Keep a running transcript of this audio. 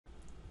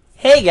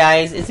Hey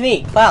guys, it's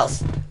me,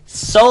 Klaus.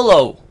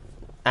 Solo,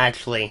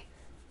 actually.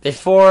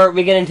 Before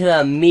we get into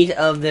the meat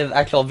of the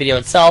actual video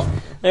itself,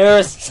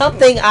 there's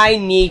something I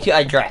need to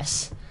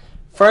address.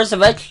 First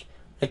of which,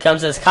 it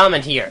comes this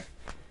comment here.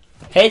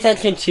 Pay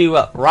attention to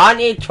what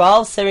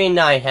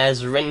Rodney1279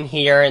 has written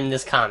here in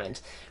this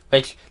comment,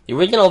 which the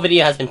original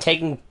video has been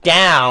taken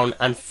down,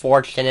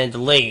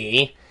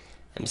 unfortunately.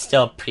 I'm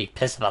still pretty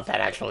pissed about that,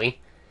 actually.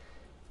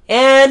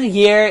 And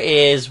here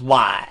is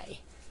why.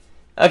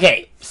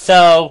 Okay,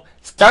 so,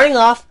 starting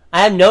off,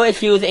 I have no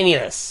issue with any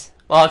of this.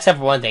 Well, except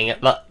for one thing,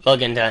 but we'll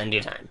get into that in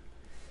due time.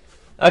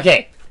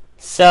 Okay,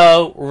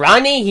 so,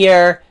 Ronnie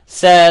here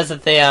says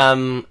that the,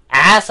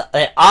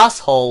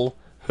 asshole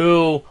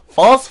who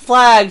false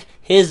flagged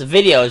his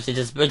videos,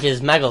 which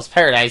is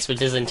MichaelsParadise,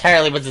 which is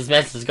entirely what this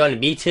message is going to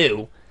be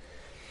too.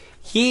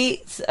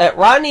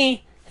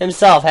 Ronnie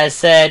himself has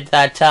said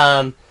that,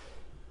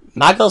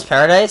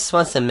 MichaelsParadise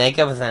wants to make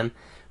up with him,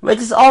 which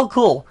is all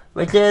cool,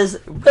 which is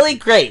really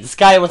great. This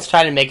guy wants to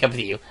try to make up with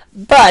you.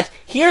 But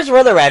here's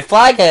where the red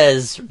flag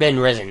has been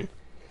risen.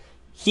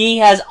 He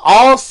has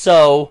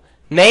also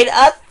made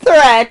a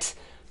threat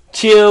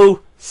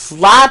to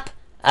slap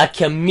a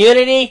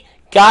community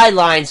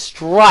guideline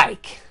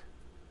strike.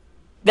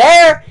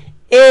 There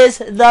is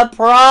the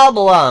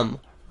problem.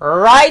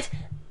 Right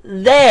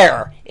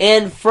there,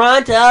 in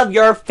front of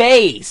your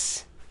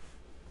face.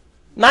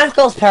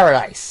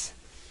 MichaelsParadise.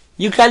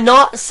 You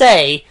cannot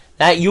say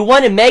that you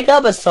want to make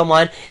up with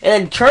someone and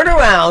then turn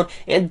around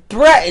and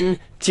threaten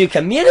to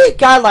community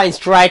guideline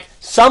strike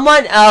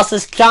someone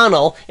else's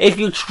channel if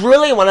you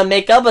truly want to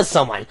make up with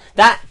someone.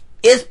 That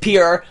is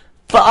pure,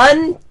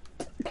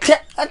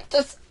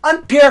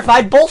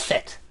 unpurified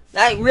bullshit.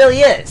 That really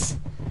is.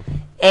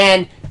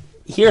 And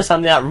here's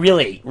something that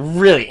really,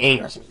 really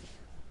angers me.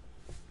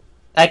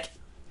 Like,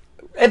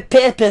 it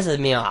pisses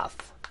me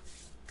off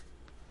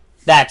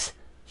that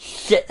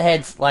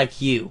shitheads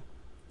like you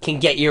can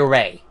get your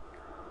way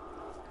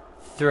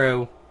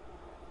through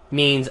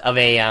means of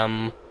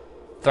a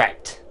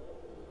threat.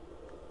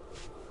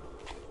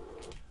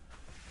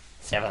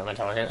 See if I'm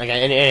intelligent. Okay,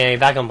 anyway,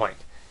 back on point.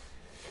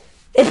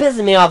 It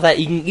pisses me off that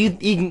you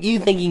think you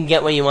can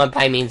get what you want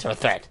by means of a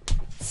threat.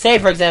 Say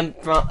for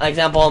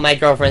example, my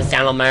girlfriend's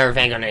channel,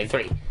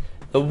 MyRevango93,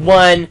 the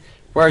one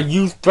where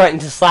you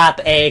threatened to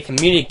slap a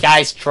community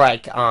guy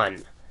strike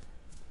on.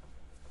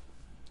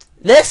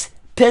 This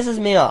pisses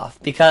me off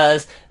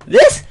because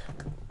this,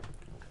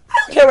 I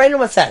don't care right now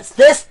what it says,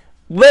 this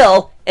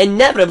will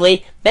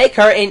inevitably make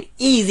her an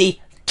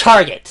easy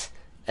target.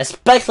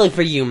 Especially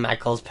for you,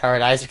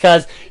 MichaelsParadise,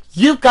 because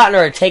you've gotten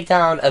her to take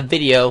down a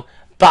video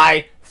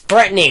by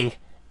threatening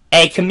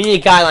a community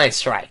guideline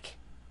strike.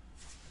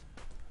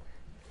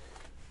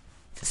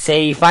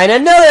 Say you find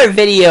another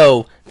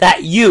video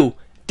that you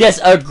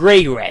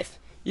disagree with.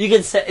 You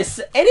can say,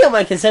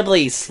 anyone can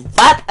simply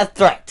slap a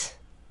threat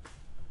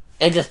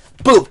and just,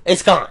 boop,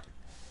 it's gone.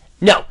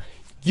 No.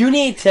 You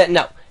need to,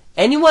 no.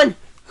 Anyone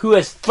who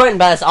is threatened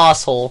by this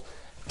asshole,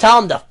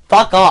 tell him to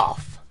fuck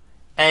off.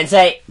 And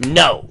say,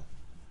 no.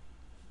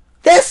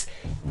 This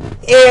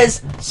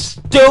is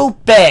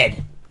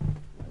stupid.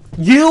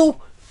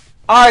 You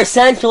are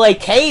essentially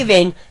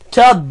caving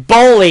to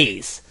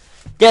bullies.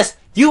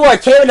 You are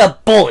caving to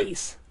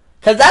bullies.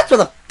 Because that's what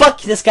the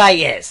fuck this guy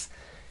is.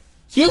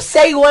 You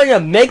say you want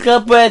to make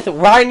up with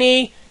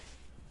Rodney,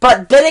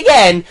 but then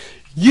again,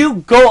 you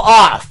go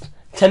off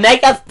to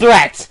make a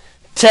threat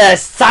to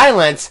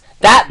silence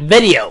that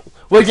video,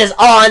 which is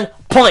on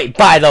point,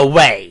 by the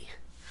way.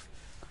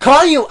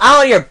 Calling you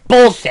out on your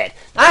bullshit,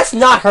 that's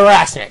not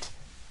harassment.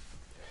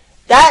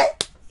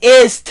 That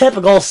is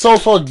typical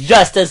social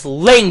justice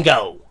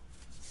lingo.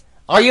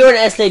 Are you an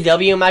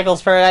SJW,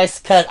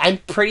 MichaelsParadise? Because I'm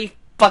pretty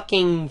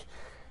fucking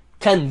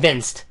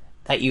convinced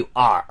that you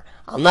are.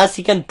 Unless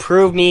you can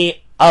prove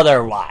me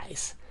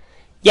otherwise.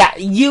 Yeah,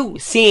 you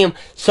seem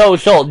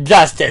social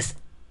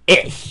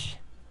justice-ish.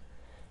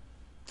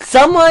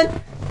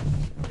 Someone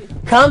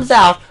comes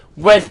out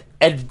with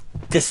a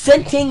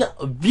dissenting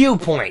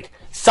viewpoint.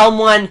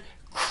 Someone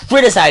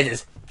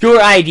criticizes your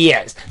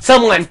ideas.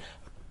 Someone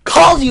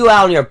calls you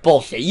out on your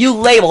bullshit. You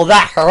label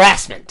that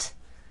harassment.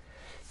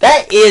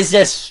 That is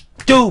just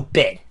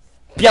stupid.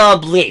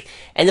 Beyond belief.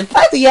 And the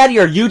fact that you had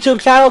your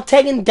YouTube channel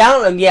taken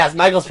down, yes,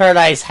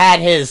 MichaelsParadise had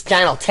his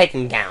channel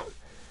taken down.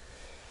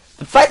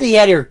 The fact that you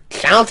had your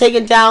channel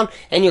taken down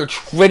and your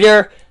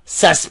Twitter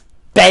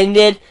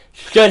suspended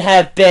should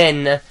have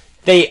been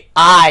the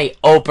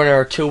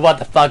eye-opener to what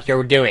the fuck you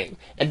were doing.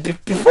 And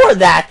before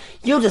that,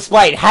 you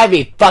displayed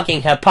heavy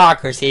fucking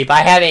hypocrisy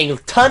by having a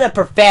ton of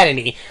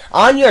profanity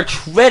on your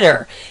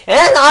Twitter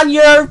and on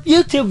your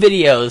YouTube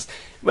videos,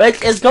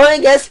 which is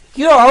going against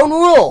your own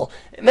rule,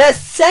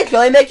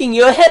 essentially making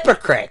you a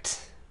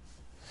hypocrite.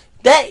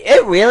 That,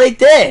 it really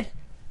did.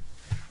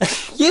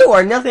 You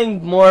are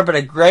nothing more but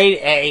a grade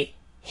A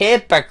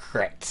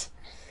hypocrite.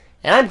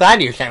 And I'm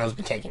glad your channel's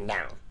been taken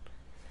down.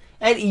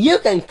 And you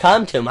can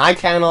come to my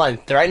channel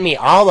and threaten me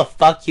all the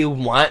fuck you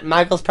want,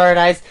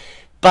 MichaelsParadise,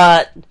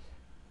 but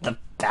the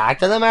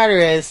fact of the matter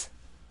is,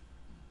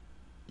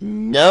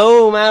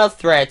 no amount of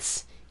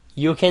threats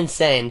you can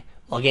send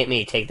will get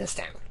me to take this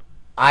down.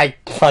 I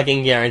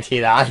fucking guarantee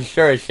that. I'm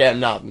sure as shit I'm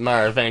not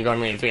Mars and going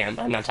to leave 3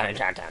 I'm not trying to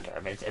track down to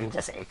her, but I'm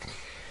just saying.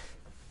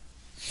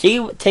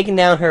 She taken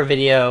down her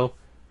video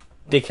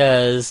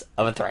because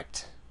of a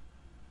threat.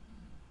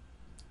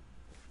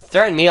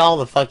 Threaten me all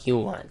the fuck you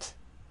want.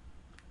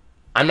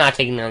 I'm not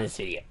taking down this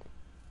video.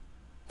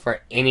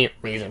 For any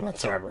reason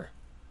whatsoever.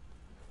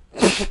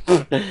 This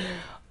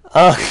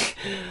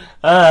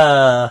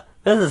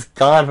has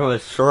gone from a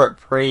short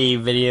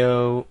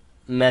pre-video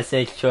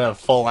message to a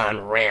full-on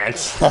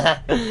rant.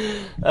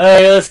 Alright,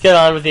 let's get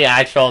on with the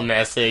actual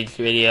message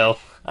video.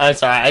 I'm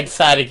sorry, I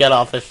decided to get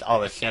all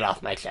this shit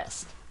off my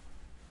chest.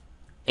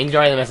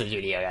 Enjoy the message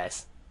video,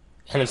 guys.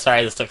 And I'm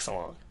sorry this took so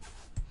long.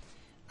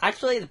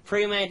 Actually, the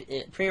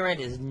pre-rant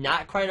is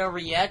not quite over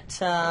yet.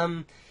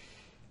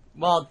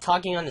 Well,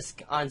 talking on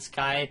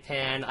Skype,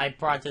 and I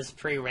brought this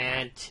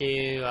pre-rant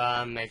to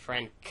my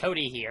friend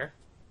Cody here.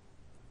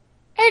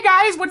 Hey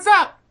guys, what's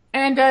up?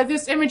 And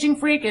this imaging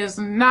freak is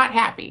not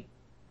happy.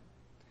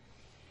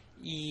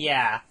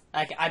 Yeah,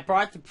 I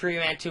brought the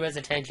pre-rant to his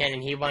attention,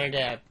 and he wanted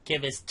to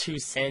give his 2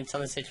 cents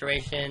on the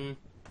situation.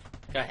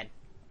 Go ahead.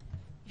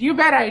 You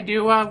bet I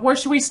do. Where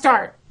should we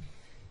start?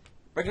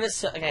 We're gonna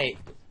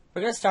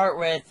start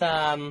with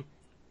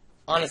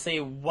honestly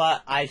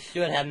what I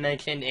should have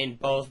mentioned in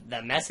both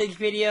the message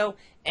video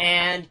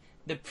and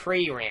the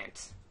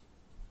pre-rant.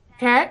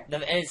 Okay.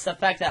 It's the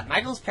fact that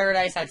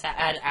MichaelsParadise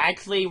had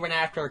actually went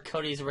after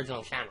Cody's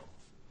original channel.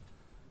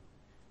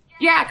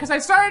 Yeah, because I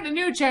started a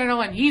new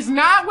channel and he's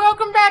not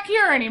welcome back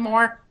here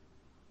anymore.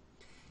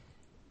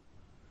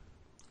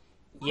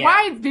 Yeah.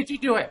 Why did you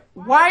do it?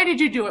 Why did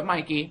you do it,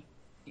 Mikey?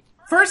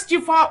 First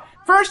you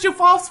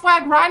false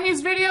flagged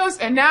Rodney's videos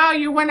and now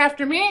you went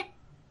after me?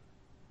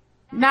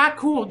 Not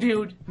cool,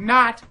 dude.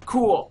 Not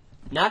cool.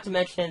 Not to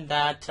mention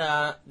that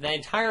the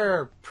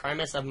entire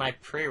premise of my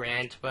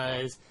pre-rant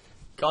was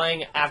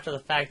going after the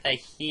fact that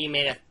he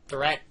made a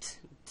threat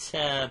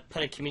to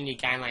put a community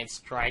guideline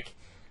strike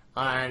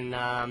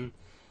on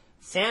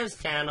Sam's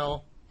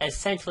channel,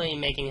 essentially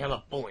making him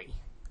a bully.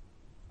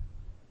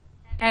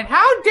 And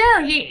how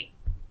dare he?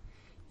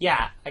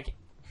 Yeah,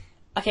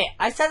 okay,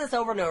 I said this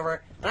over and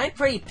over, and I'm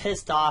pretty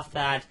pissed off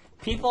that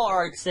people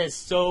are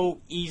just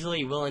so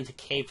easily willing to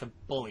cave to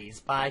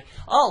bullies by,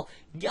 oh,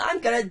 I'm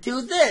gonna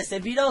do this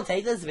if you don't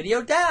take this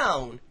video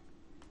down.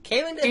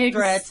 Caving to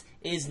threats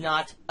is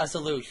not a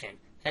solution.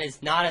 That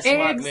is not a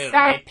smart move.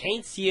 It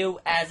paints you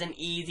as an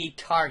easy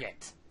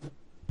target.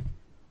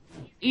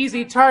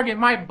 Easy target,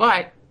 my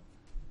butt.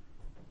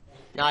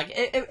 No,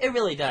 it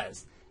really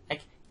does.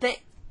 Like,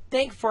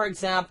 think for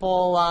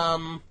example,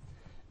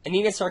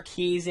 Anita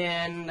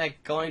Sarkeesian,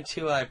 going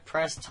to a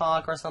press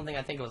talk or something.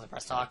 I think it was a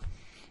press talk.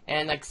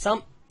 And,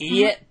 some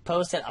idiot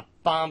posted a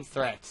bomb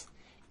threat.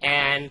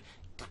 And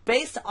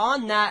based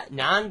on that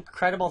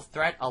non-credible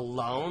threat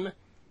alone,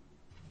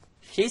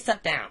 she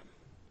stepped down.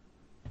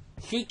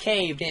 She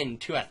caved in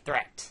to a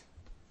threat.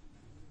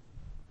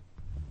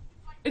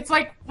 It's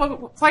like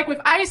with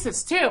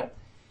ISIS, too.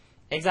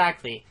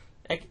 Exactly.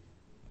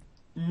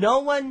 No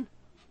one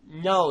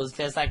knows,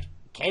 because,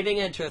 caving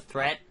into a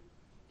threat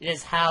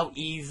is how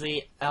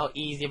easy of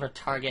a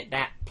target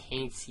that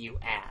paints you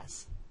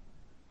as.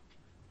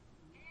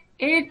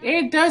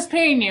 It does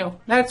pain you,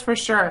 that's for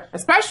sure.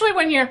 Especially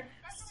when you're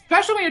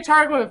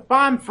targeted with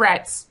bomb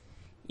threats.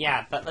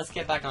 Yeah, but let's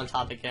get back on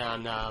topic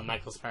on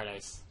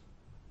MichaelsParadise.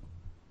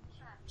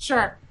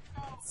 Sure.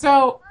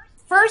 So,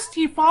 first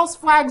he false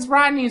flags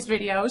Rodney's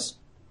videos,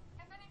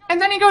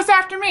 and then he goes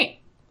after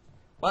me.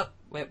 What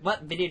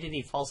video did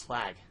he false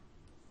flag?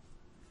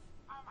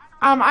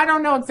 I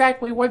don't know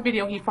exactly what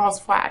video he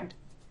false flagged.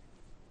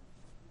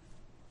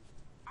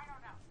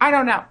 I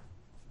don't know.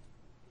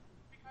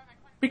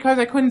 Because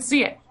I couldn't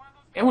see it.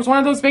 It was one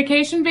of those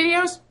vacation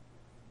videos.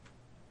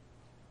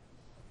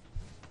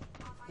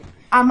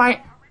 On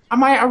my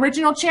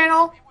original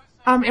channel,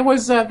 it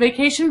was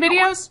vacation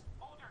videos.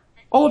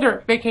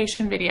 Older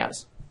vacation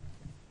videos.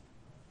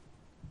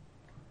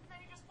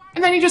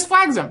 And then he just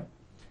flags them.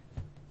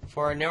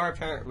 For no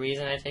apparent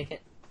reason, I take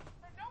it?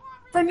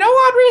 For no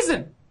odd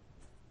reason.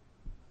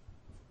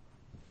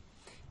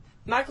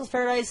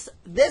 MichaelsParadise,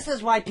 this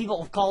is why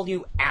people have called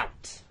you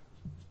out.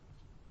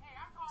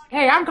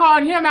 Hey, I'm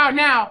calling him out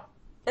now.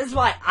 This is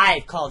why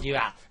I've called you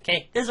out,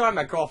 okay? This is why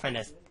my girlfriend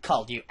has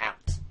called you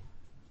out.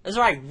 This is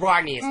why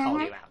Rodney has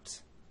called you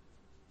out.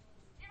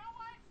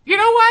 You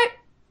know what?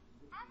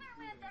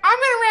 I'm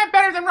gonna rant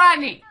better than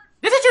Rodney.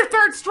 This is your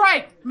 3rd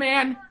strike,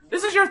 man.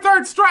 This is your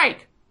 3rd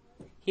strike.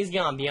 He's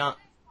gone beyond.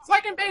 It's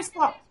like in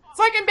baseball.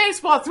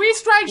 3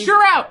 strikes,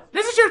 you're out.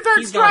 This is your 3rd strike.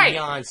 He's gone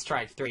beyond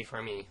strike 3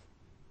 for me.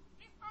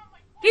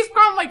 He's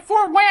gone like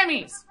 4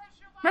 whammies.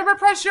 Remember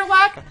Press Your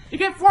Luck? You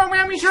get 4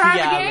 whammies, you're out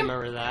of the game? Yeah, I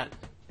remember that.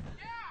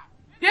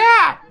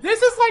 Yeah,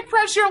 this is like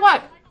Press Your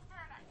Luck.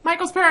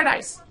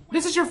 MichaelsParadise.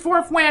 This is your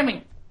 4th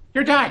whammy.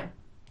 You're done.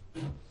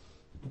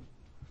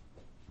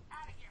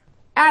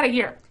 Out of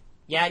here.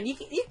 Yeah, you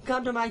can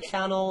come to my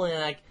channel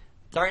and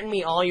threaten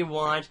me all you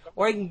want,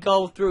 or you can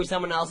go through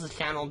someone else's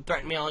channel and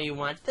threaten me all you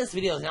want. This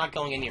video is not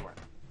going anywhere.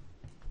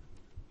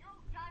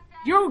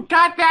 You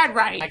got that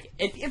right. Like,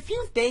 if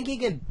you think you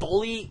can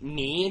bully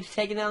me into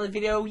taking down the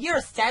video,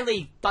 you're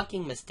sadly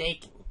fucking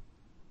mistaken.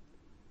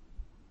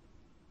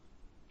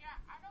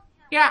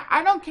 Yeah,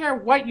 I don't care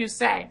what you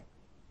say.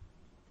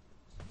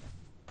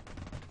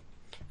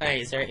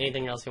 Alright, is there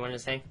anything else you wanted to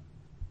say?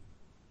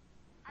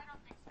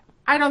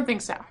 I don't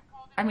think so.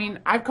 I mean,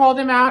 I've called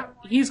him out.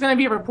 He's gonna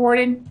be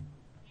reported.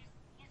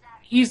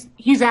 He's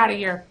out of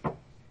here.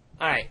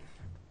 Alright.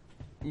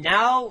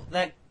 Now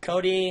that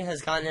Cody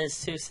has gotten his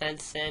 2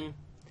 cents in,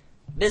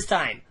 this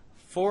time,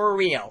 for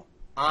real,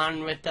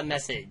 on with the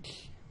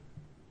message.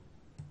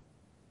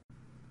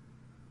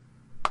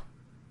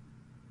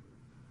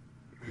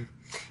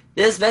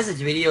 This message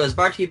video is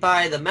brought to you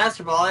by the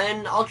Master Ball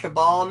and Ultra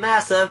Ball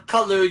Massive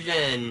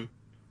Collusion.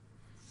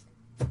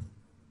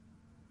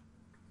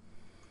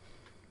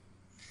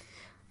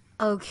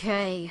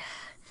 Okay,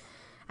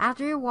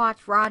 after you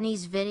watch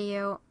Rodney's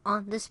video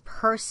on this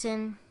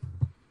person,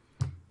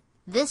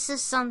 this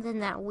is something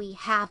that we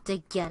have to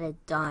get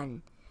it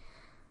done.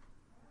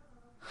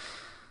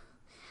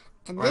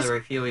 And Or the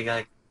review we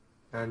got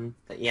done.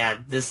 Yeah,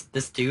 this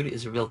dude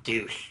is a real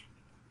douche.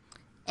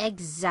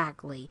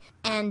 Exactly.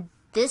 And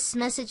this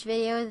message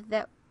video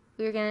that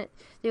we're gonna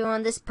do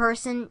on this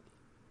person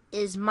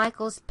is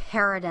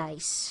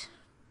MichaelsParadise.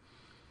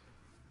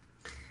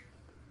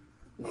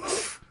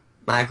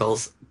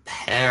 Michael's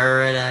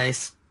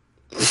Paradise.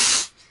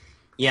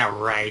 Yeah,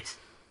 right.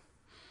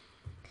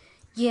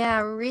 Yeah,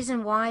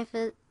 reason why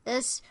for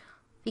this,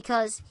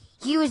 because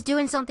he was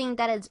doing something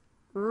that is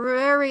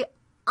very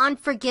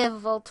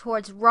unforgivable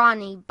towards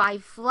Ronnie by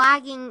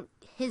flagging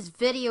his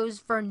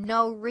videos for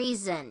no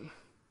reason.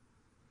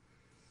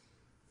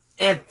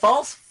 And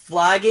false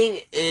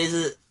flagging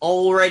is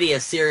already a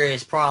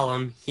serious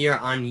problem here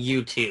on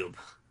YouTube.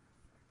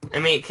 I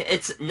mean,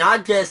 it's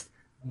not just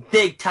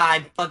big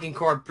time fucking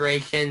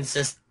corporations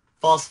just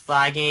false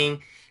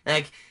flagging.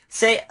 Like,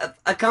 say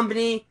a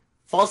company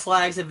false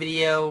flags a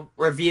video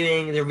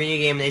reviewing their video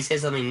game, they say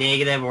something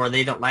negative or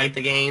they don't like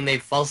the game, they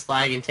false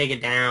flag and take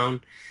it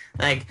down.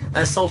 Like,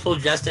 a social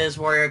justice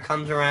warrior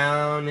comes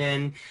around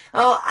and,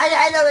 oh,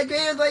 I don't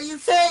agree with what you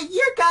say,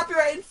 you're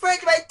copyright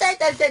infringement, take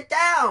that shit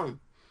down!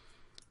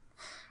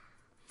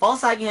 False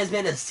flagging has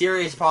been a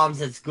serious problem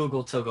since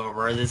Google took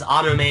over this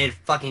automated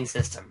fucking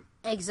system.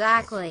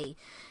 Exactly.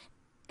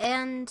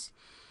 And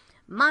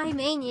my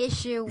main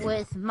issue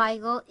with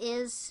Michael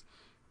is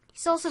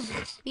he's also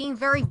being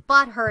very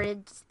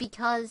butthurted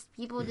because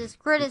people just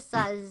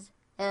criticize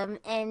him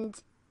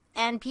and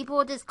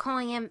people just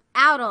calling him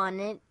out on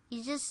it.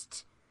 You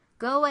just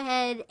go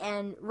ahead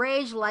and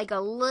rage like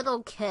a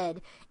little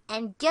kid.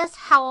 And guess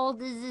how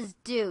old is this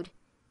dude?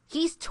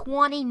 He's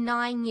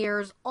 29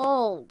 years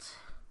old.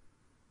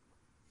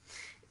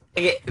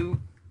 Okay,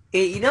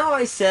 you know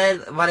what I said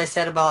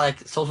about,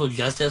 like, social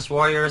justice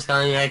warriors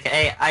going like,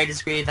 hey, I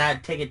disagree with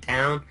that, take it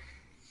down?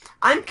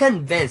 I'm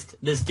convinced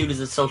this dude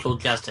is a social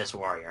justice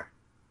warrior.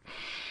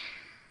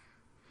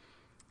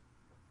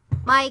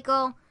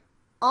 Michael,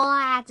 all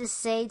I have to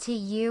say to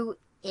you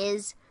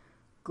is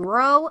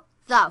grow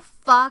the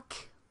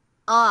fuck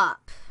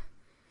up.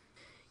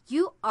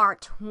 You are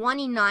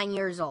 29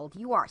 years old.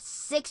 You are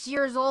 6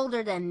 years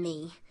older than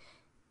me.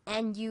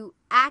 And you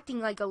acting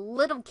like a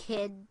little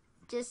kid.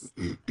 Just,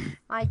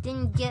 I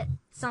didn't get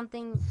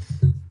something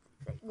the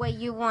way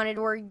you wanted,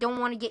 or you don't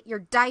want to get your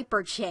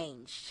diaper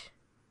changed.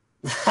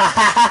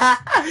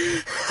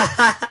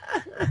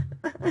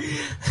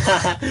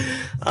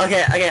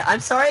 Okay, I'm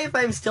sorry if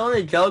I'm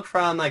stealing a joke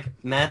from, like,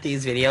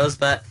 Matthew's videos,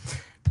 but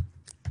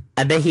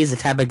I bet he's the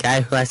type of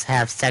guy who likes to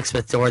have sex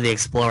with Dora the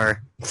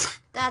Explorer.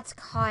 That's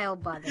Kyle,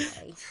 by the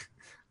way.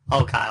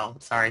 Oh, Kyle,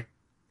 sorry.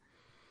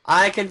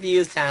 I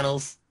confuse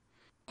channels.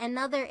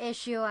 Another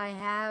issue I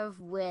have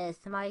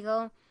with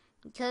Michael,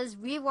 because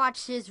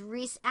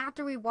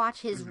after we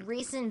watch his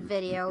recent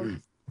video,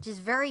 which is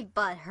very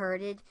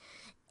butthurted,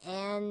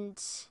 and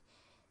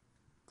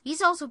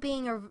he's also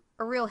being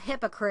a real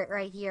hypocrite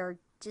right here,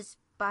 just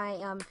by,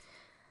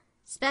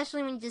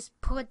 especially when he just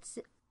puts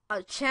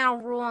a channel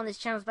rule on his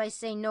channels by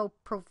saying no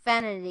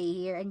profanity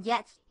here, and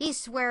yet he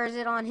swears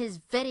it on his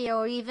video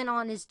or even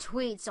on his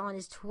tweets on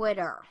his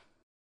Twitter.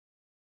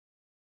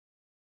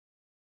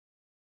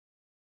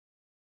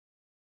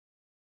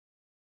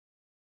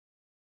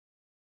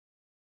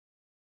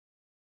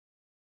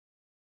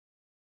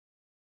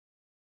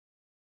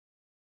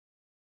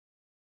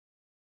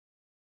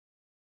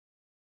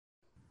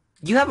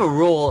 You have a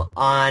rule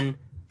on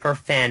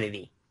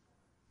profanity,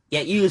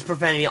 yet you use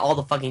profanity all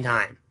the fucking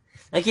time.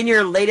 Like, in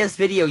your latest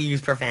video, you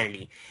use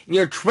profanity. And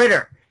your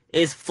Twitter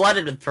is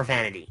flooded with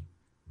profanity.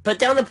 Put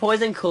down the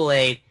poison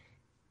Kool-Aid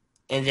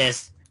and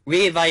just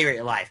reevaluate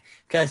your life.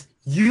 Because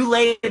you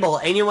label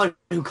anyone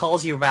who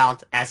calls you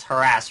out as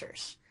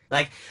harassers.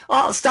 Like,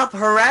 oh, stop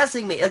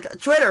harassing me. Like,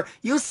 Twitter,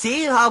 you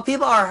see how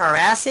people are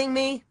harassing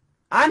me?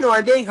 I know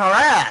I'm being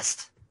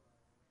harassed.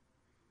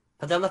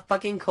 Put down the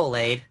fucking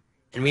Kool-Aid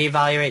and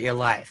reevaluate your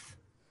life.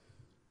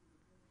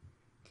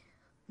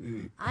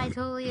 I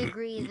totally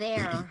agree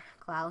there,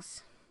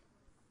 Klaus.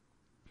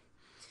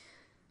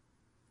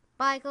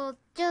 Michael,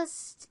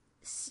 just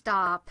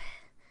stop.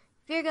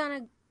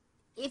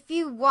 If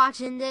you're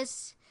watching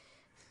this,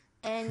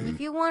 and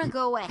if you want to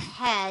go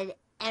ahead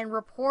and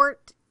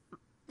report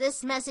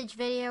this message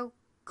video,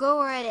 go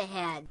right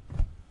ahead.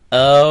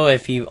 Oh,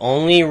 if you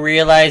only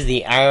realize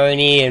the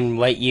irony in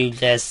what you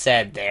just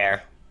said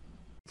there.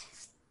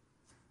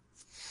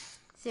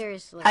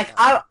 Seriously. Heck,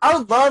 I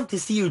would love to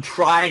see you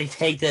try to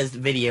take this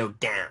video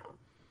down.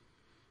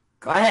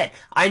 Go ahead.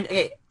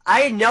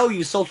 I know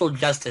you social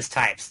justice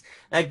types.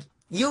 Like,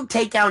 you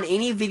take down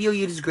any video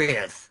you disagree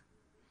with.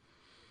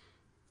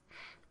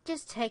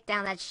 Just take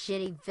down that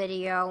shitty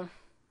video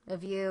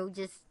of you,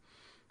 just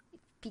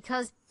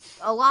because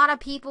a lot of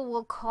people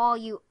will call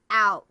you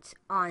out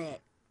on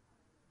it.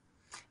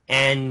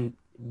 And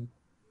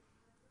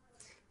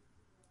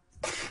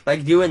by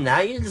doing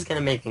that, you're just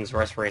gonna make things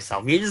worse for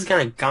yourself. You're just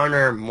gonna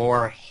garner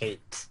more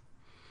hate.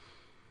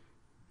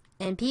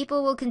 And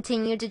people will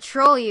continue to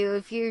troll you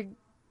if you're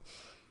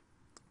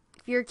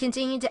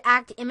continuing to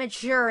act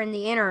immature in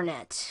the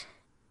internet.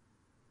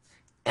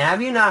 And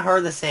have you not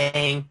heard the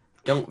saying,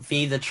 don't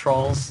feed the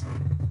trolls?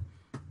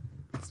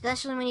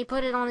 Especially when you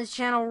put it on his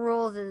channel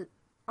rules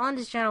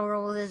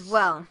as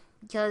well.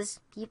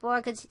 Because people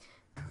are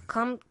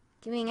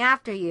coming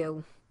after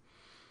you.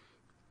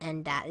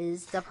 And that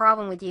is the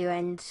problem with you.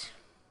 And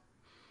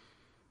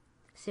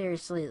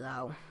seriously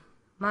though,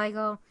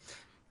 Michael,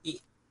 I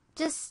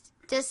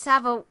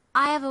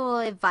have a little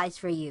advice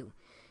for you.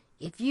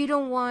 If you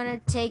don't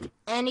want to take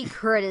any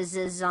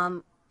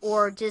criticism,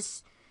 or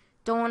just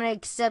don't want to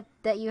accept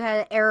that you had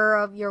an error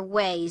of your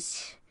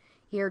ways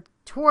here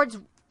towards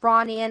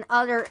Ronnie and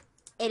other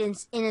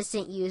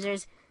innocent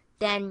users,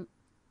 then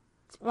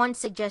one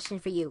suggestion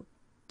for you: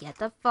 get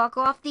the fuck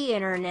off the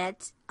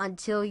internet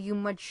until you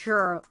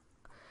mature,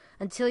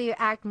 until you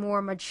act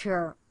more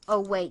mature.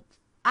 Oh wait,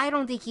 I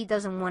don't think he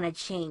doesn't want to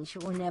change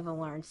or never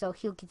learn, so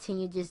he'll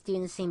continue just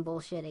doing the same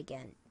bullshit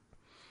again.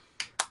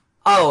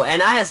 Oh,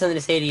 and I have something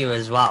to say to you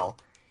as well.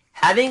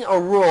 Having a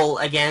rule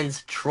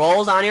against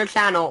trolls on your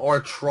channel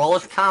or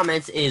trolls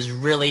comments is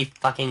really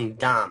fucking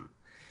dumb.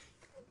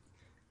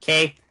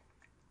 Okay?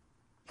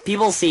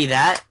 People see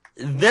that,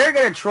 they're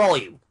gonna troll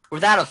you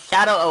without a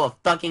shadow of a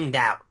fucking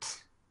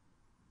doubt.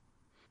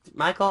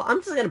 Michael,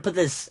 I'm just gonna put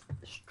this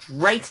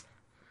straight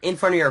in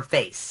front of your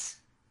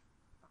face.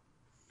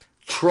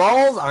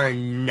 Trolls are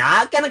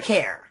not gonna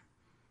care.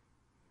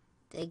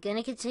 They're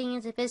gonna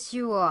continue to piss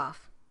you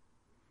off.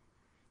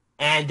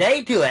 And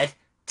they do it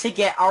to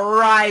get a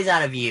rise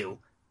out of you.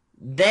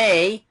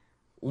 They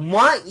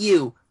want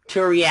you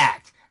to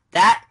react.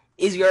 That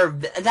is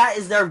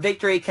their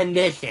victory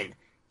condition.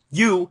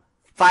 You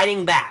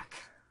fighting back.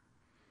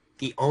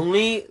 The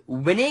only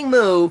winning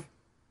move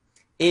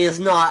is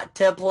not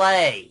to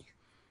play.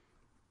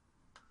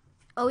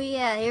 Oh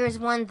yeah, here's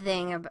one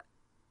thing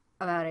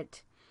about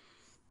it.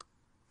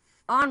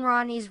 On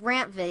Ronnie's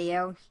rant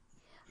video,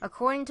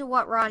 according to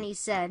what Ronnie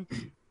said,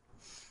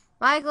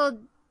 Michael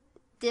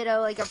did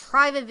a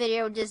private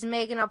video, just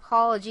make an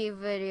apology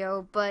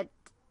video, but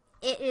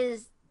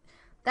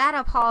that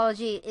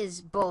apology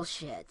is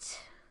bullshit.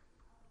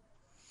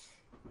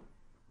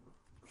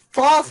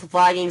 False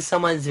flagging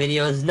someone's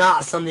video is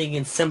not something you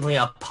can simply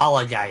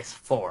apologize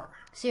for.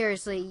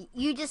 Seriously,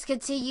 you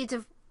continue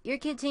to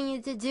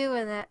do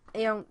that,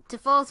 to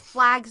false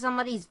flag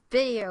somebody's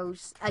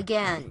videos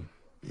again.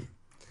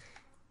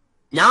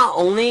 Not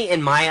only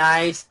in my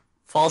eyes,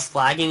 false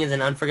flagging is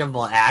an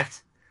unforgivable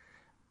act,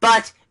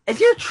 but if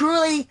you're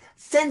truly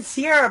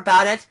sincere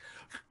about it,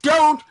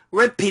 don't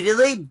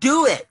repeatedly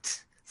do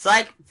it. It's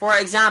like, for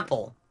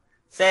example,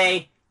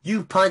 say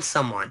you punch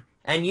someone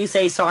and you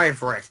say sorry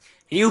for it,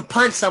 and you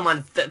punch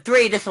someone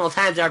 3 additional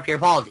times after your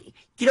apology.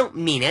 You don't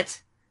mean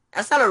it.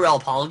 That's not a real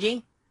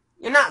apology.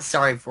 You're not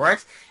sorry for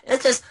it.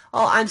 It's just,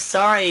 oh, I'm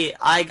sorry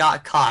I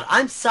got caught.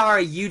 I'm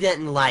sorry you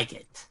didn't like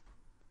it.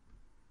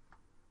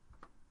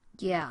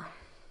 Yeah.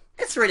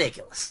 It's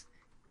ridiculous.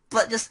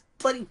 But just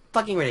bloody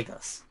fucking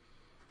ridiculous.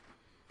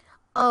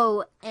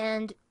 Oh,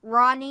 and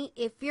Ronnie,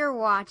 if you're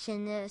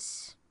watching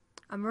this,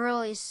 I'm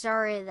really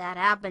sorry that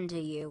happened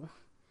to you.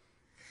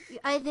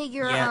 I think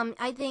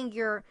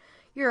you're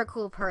you're a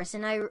cool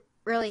person. I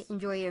really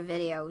enjoy your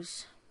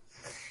videos.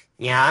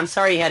 Yeah, I'm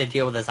sorry you had to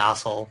deal with this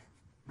asshole.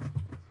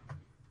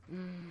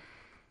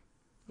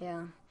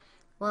 Yeah.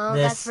 Well,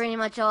 that's pretty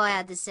much all I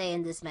had to say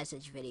in this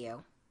message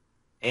video.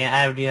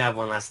 Yeah, I do have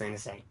one last thing to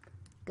say.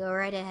 Go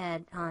right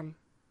ahead, hon.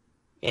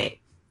 Okay.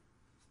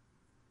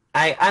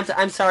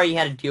 I'm sorry you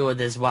had to deal with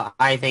this, what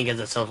I think is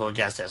a social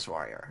justice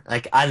warrior.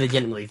 Like, I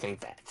legitimately think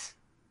that.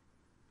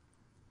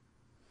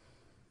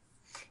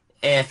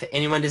 If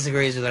anyone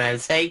disagrees with what I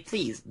would say,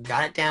 please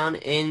jot it down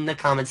in the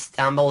comments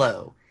down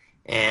below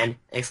and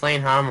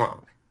explain how I'm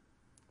wrong.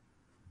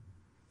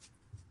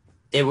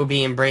 It will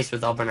be embraced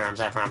with open arms,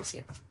 I promise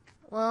you.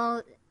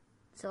 Well,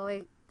 that's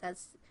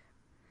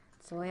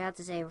all I have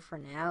to say for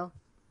now.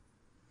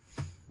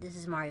 This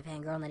is Mario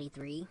Fangirl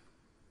 93.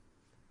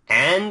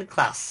 And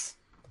Klaus.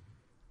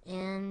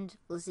 And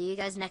we'll see you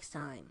guys next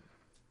time.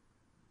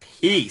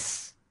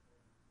 Peace.